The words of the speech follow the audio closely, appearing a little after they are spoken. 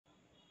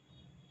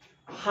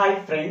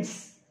Hi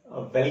friends,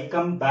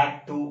 welcome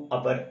back to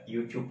our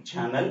YouTube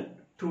channel.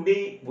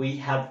 Today we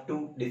have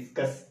to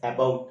discuss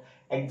about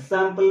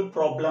example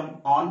problem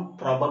on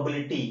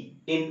probability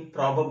in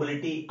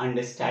probability and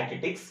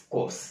statistics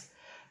course.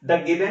 The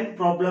given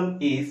problem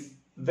is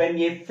when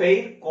a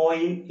fair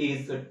coin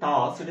is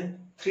tossed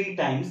 3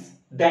 times,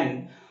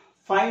 then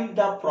find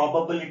the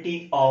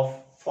probability of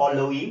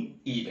following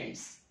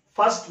events.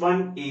 First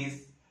one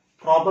is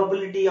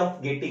probability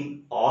of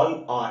getting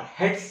all or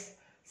heads.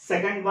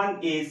 Second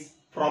one is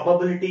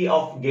probability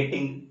of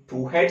getting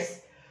 2 heads.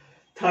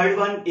 Third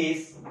one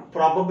is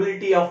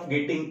probability of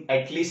getting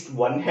at least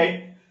 1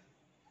 head.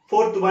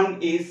 Fourth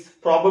one is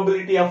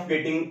probability of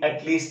getting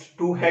at least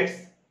 2 heads.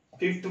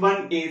 Fifth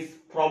one is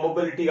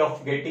probability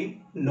of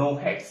getting no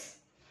heads.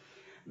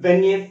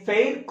 When a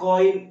fair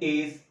coin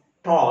is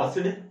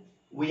tossed,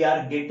 we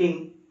are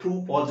getting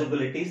 2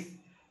 possibilities.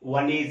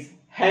 One is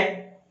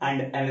head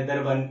and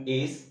another one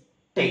is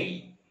tail.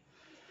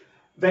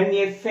 When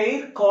a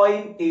fair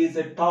coin is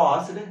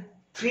tossed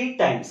 3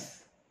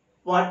 times,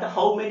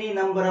 how many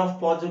number of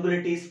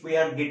possibilities we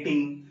are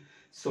getting?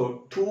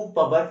 So 2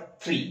 power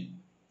 3.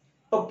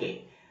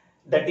 Okay,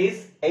 that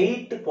is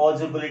 8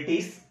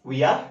 possibilities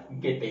we are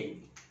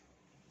getting.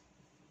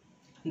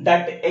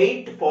 That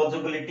 8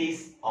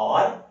 possibilities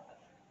are,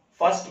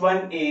 first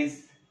one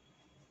is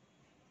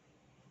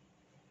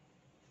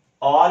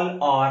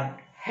all or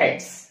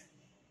heads.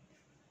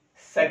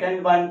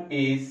 Second one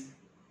is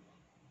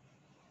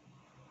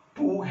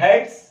 2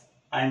 heads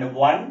and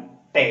 1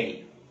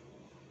 tail.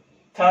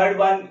 Third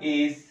one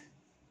is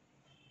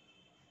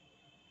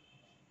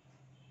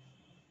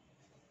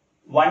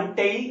 1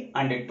 tail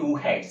and 2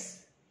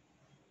 heads.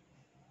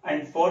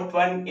 And fourth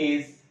one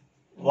is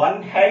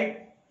 1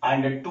 head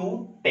and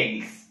 2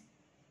 tails.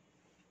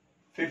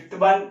 Fifth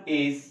one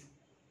is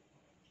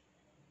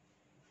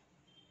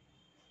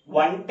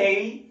 1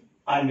 tail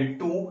and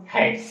 2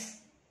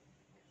 heads.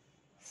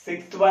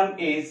 Sixth one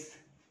is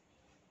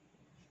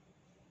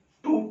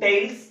 2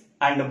 tails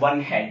and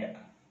 1 head.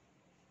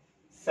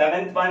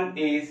 Seventh one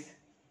is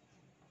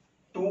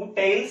 2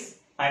 tails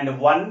and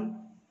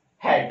 1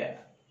 head.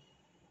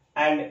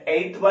 And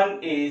eighth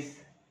one is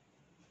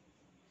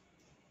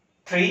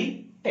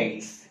 3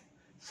 tails.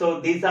 So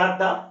these are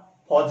the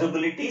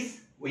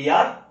possibilities we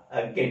are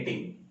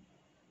getting.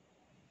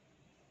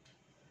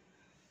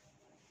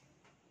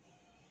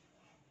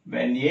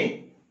 When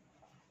a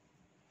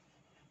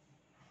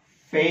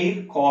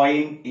fair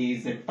coin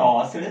is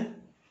tossed,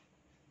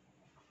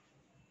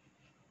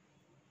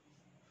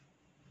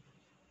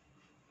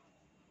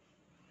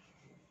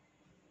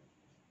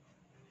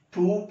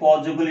 2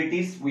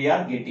 possibilities we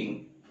are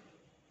getting.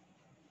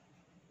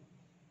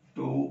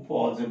 2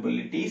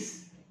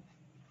 possibilities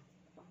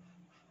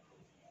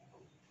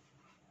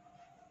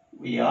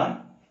we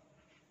are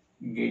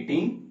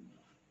getting.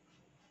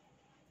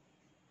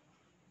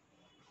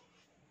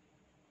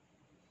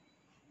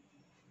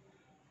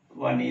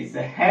 One is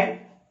a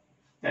head,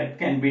 that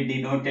can be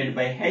denoted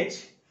by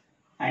H,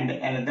 and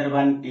another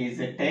one is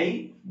a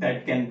tail,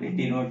 that can be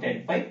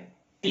denoted by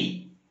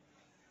T.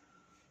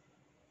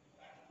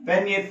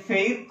 When a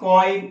fair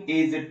coin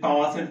is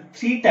tossed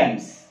 3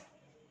 times,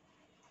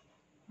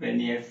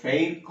 when a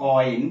fair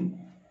coin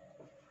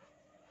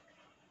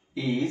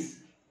is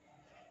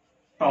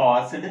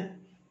tossed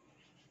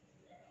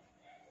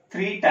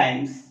 3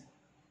 times,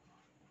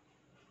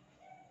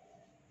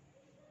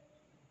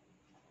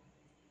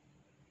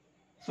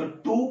 so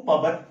 2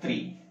 power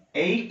 3,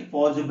 8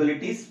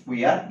 possibilities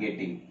we are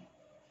getting.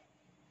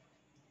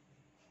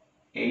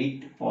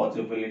 8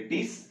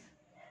 possibilities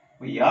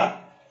we are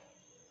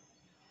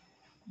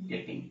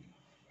getting.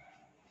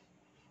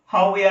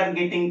 How we are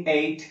getting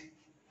 8?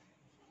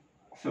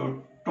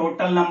 So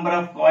total number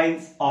of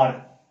coins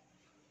are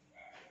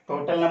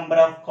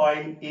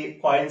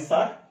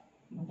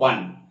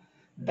one.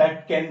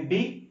 That can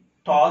be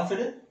tossed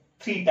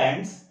 3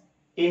 times.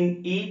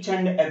 In each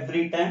and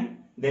every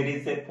time there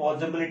is a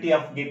possibility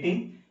of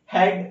getting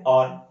head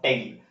or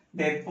tail.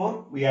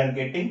 Therefore we are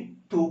getting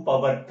 2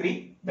 power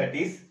 3, that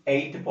is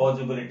 8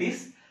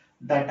 possibilities.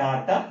 That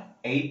are the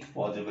 8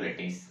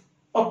 possibilities.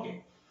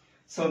 Okay.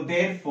 So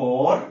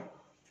therefore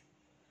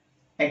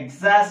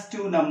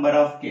exhaustive number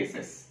of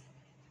cases.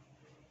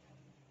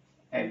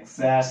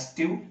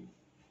 Exhaustive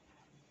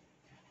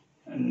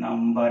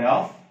number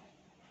of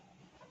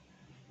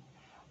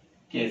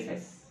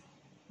cases,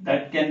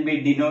 that can be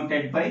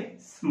denoted by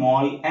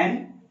small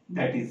n,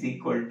 that is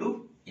equal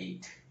to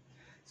 8.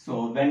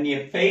 So when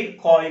a fair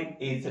coin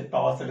is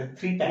tossed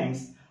 3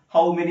 times,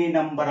 how many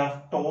number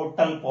of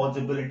total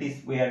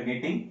possibilities we are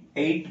getting?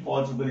 8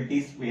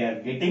 possibilities we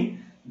are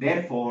getting.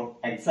 Therefore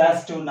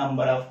exhaustive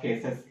number of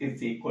cases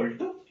is equal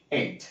to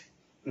 8.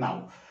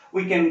 Now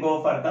we can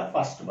go for the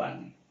first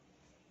one.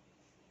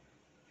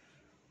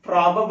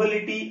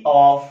 Probability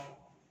of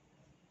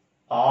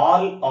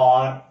all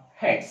or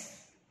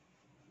heads.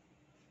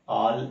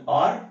 All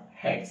or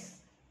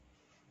heads.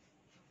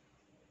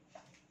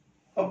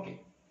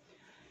 Okay.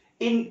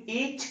 In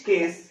each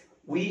case,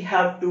 we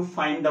have to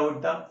find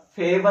out the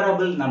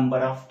favorable number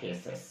of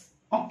cases.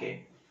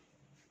 Okay.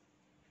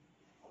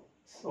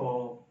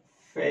 So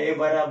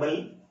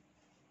favorable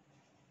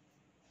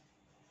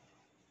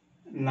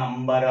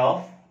number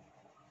of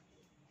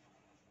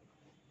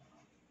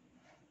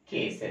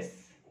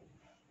cases.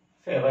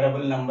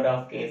 Favorable number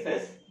of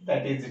cases,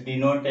 that is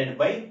denoted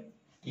by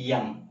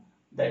M,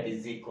 that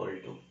is equal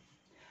to.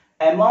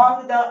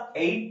 Among the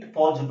 8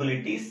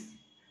 possibilities,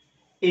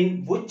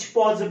 in which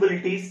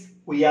possibilities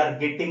we are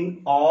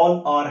getting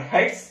all our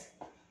heads?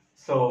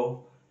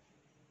 So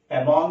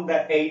among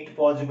the 8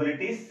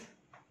 possibilities,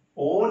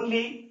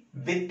 only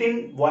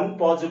within one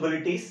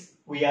possibilities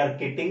we are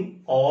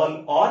getting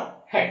all our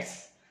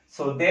heads.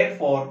 So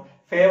therefore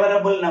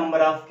favorable number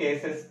of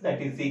cases,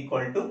 that is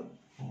equal to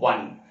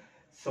 1.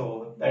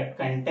 So that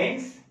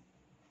contains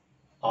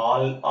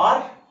all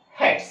our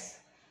heads.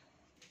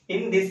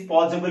 In this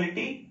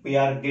possibility we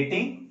are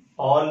getting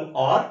all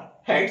our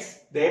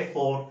heads,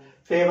 therefore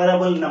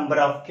favorable number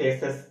of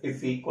cases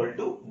is equal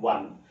to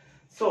 1.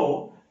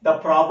 So the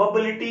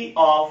probability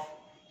of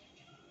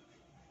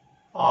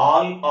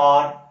all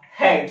our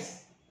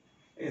heads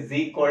is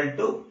equal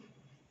to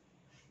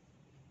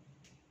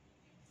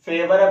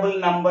favorable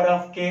number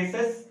of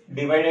cases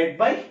divided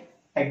by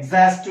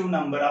exhaustive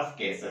number of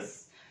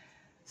cases.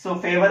 So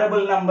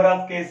favorable number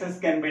of cases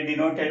can be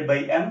denoted by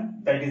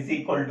M, that is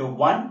equal to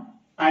 1,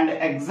 and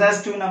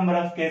exhaustive number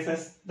of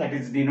cases, that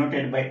is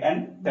denoted by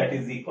N, that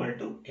is equal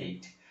to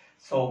 8.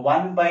 So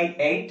 1 by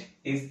 8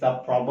 is the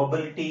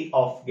probability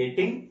of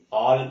getting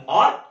all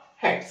our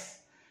heads.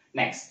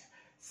 Next,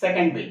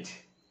 second bit.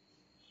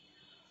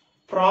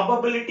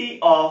 Probability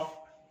of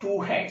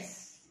 2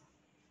 heads.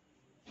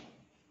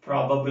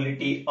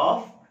 Probability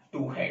of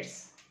 2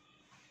 heads.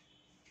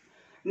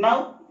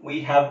 Now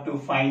we have to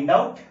find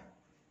out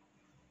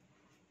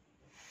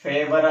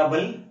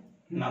favorable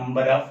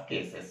number of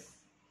cases.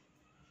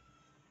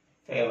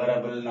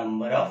 Favorable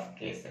number of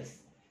cases,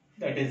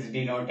 that is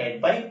denoted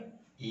by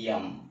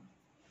M.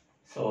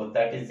 So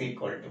that is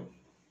equal to,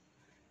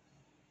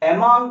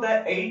 among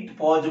the 8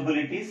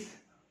 possibilities,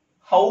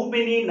 how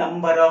many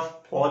number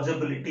of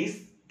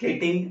possibilities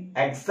getting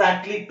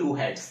exactly 2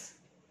 heads?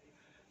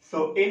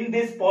 So in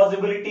these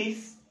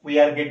possibilities we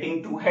are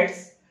getting 2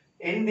 heads.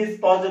 In this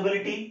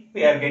possibility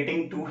we are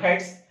getting 2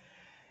 heads.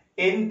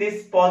 In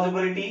this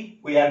possibility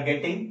we are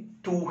getting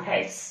 2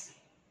 heads.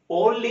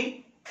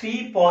 Only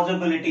 3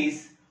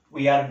 possibilities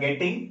we are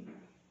getting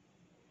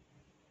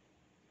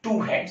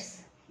 2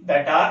 heads,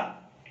 that are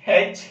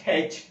H,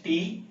 H,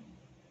 T,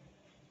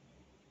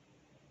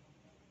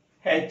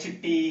 H,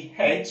 T,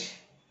 H,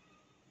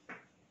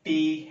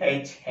 T,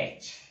 H,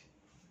 H.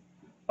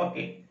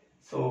 Okay,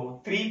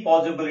 so 3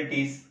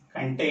 possibilities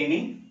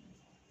containing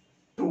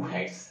 2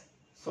 heads.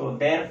 So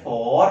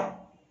therefore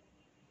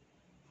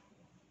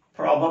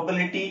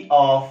probability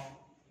of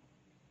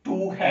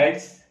 2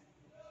 heads,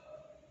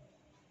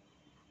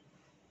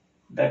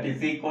 that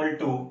is equal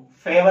to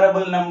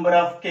favorable number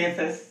of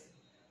cases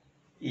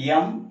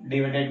M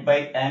divided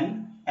by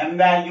N. M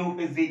value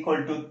is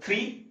equal to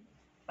 3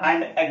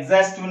 and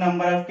exhaustive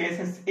number of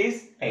cases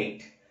is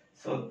 8.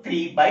 So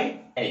 3 by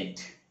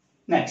 8.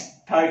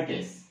 Next, third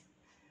case.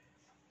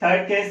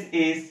 Third case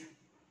is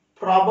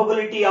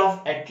probability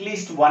of at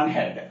least one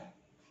head.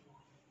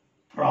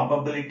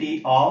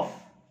 Probability of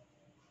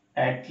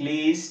at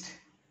least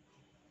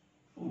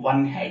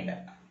one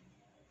head.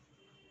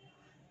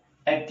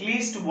 At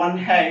least one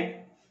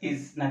head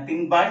is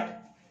nothing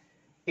but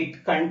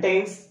it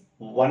contains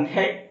one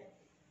head,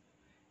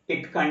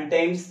 it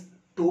contains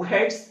 2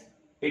 heads,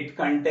 it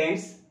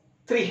contains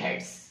 3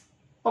 heads.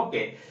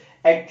 Okay,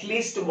 at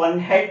least one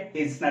head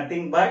is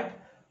nothing but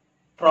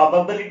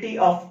probability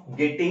of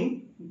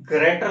getting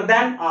greater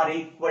than or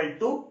equal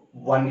to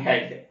one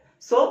head.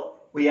 So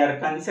we are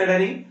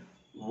considering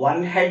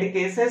 1 head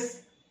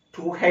cases,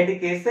 2 head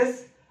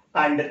cases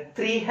and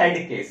 3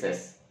 head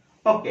cases.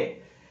 Okay.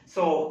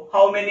 So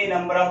how many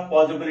number of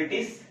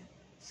possibilities?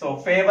 So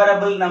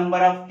favorable number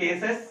of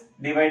cases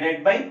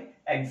divided by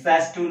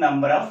exhaustive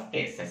number of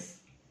cases.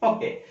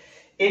 Okay.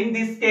 In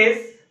this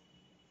case,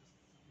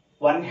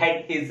 1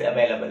 head is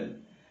available.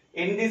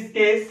 In this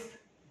case,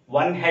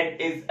 1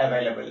 head is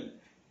available.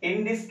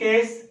 In this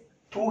case,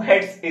 2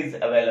 heads is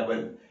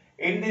available.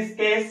 In this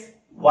case,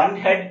 1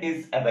 head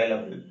is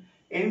available.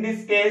 In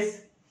this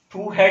case,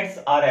 2 heads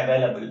are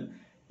available.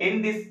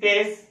 In this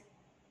case,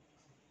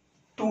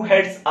 2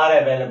 heads are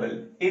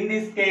available. In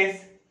this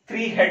case,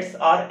 3 heads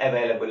are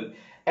available.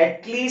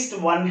 At least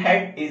 1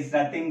 head is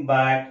nothing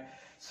but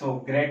so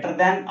greater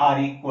than or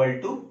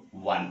equal to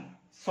 1.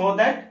 So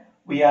that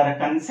we are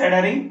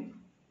considering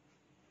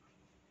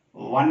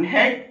 1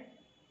 head,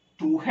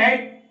 2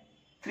 head,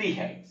 3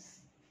 heads.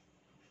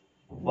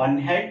 1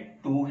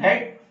 head, 2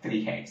 head,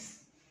 3 heads.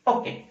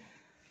 Okay.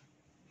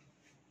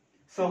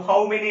 So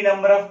how many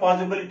number of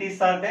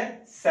possibilities are there?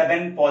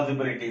 7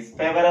 possibilities.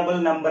 Favorable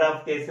number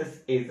of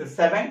cases is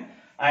 7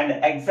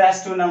 and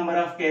exhaustive number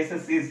of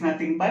cases is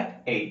nothing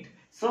but 8.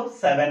 So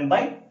 7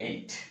 by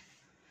 8.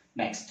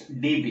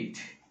 Next, D bit.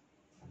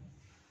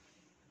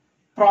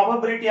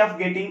 Probability of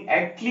getting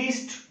at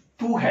least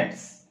 2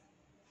 heads.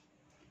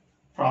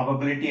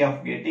 probability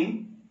of getting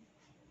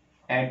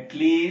at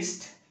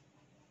least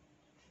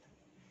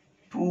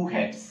 2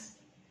 heads.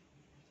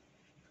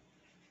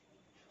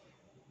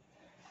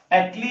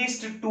 At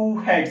least 2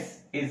 heads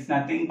is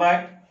nothing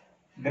but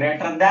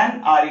greater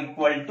than or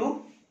equal to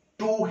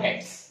 2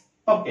 heads.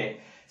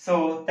 Okay,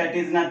 so that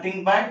is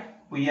nothing but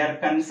we are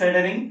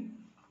considering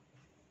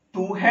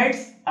 2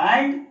 heads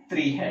and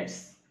 3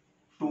 heads.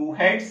 2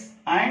 heads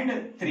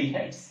and 3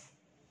 heads.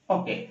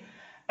 Okay,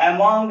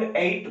 among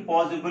 8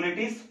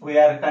 possibilities, we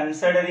are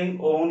considering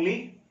only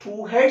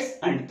 2 heads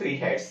and 3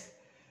 heads.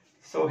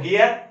 So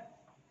here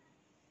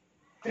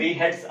 3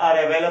 heads are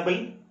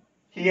available.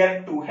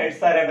 Here 2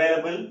 heads are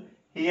available.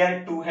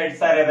 Here 2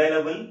 heads are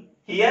available.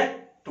 Here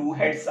 2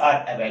 heads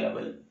are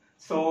available.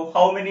 So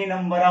how many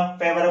number of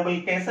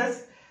favorable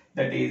cases?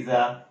 That is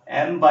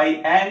m by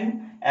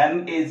n.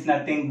 M is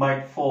nothing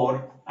but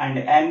 4 and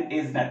n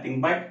is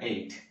nothing but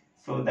 8.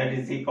 So that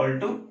is equal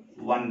to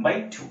 1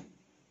 by 2.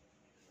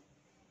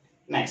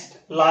 Next,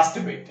 last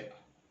bit.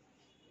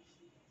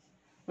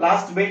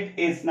 Last bit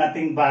is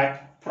nothing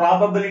but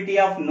probability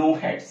of no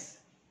heads.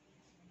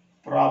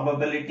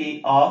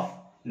 Probability of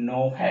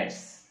no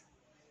heads.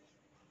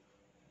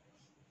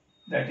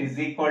 That is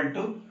equal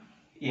to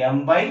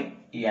m by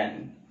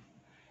n.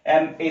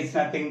 M is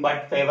nothing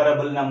but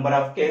favorable number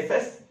of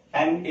cases.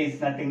 N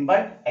is nothing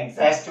but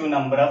exhaustive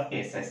number of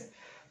cases.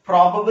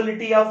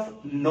 Probability of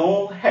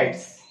no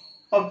heads.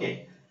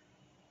 Okay.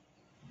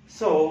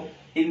 So,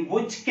 in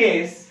which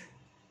case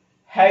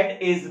head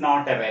is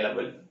not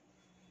available?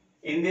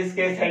 In this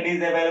case head is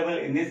available,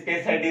 in this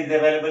case head is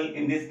available,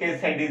 in this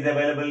case head is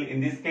available, in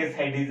this case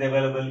head is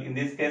available, in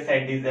this case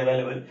head is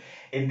available,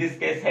 in this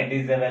case head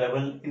is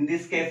available, in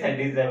this case head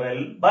is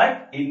available,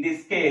 but in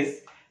this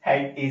case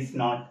head is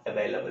not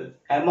available.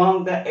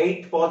 Among the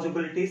 8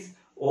 possibilities,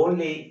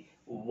 only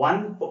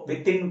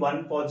within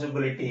one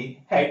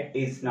possibility head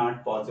is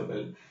not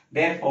possible.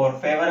 Therefore,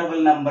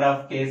 favorable number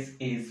of case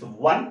is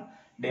 1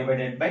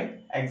 divided by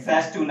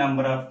exhaustive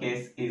number of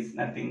case is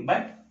nothing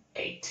but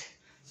 8.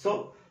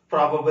 So,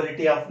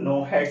 probability of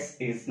no heads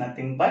is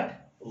nothing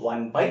but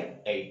 1 by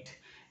 8.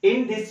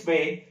 In this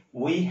way,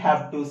 we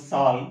have to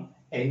solve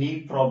any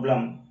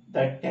problem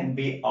that can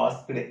be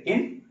asked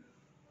in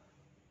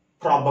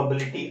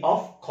probability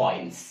of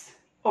coins.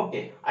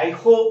 Okay, I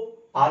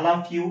hope all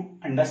of you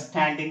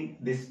understanding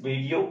this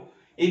video.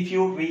 If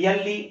you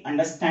really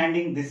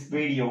understanding this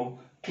video,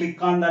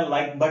 click on the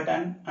like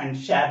button and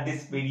share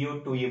this video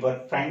to your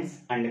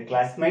friends and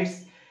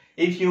classmates.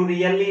 If you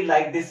really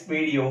like this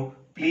video,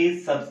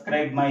 please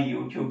subscribe my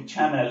YouTube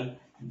channel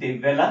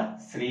Divvela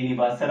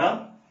Srinivasa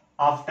Rao.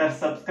 After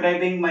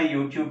subscribing my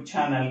YouTube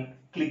channel,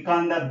 click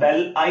on the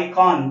bell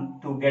icon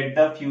to get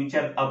the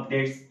future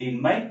updates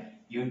in my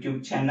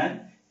YouTube channel.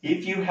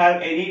 If you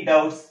have any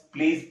doubts,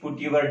 please put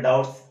your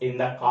doubts in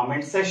the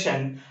comment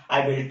section.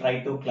 I will try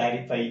to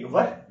clarify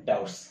your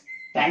doubts.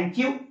 Thank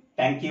you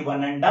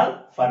one and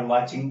all for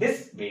watching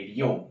this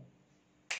video.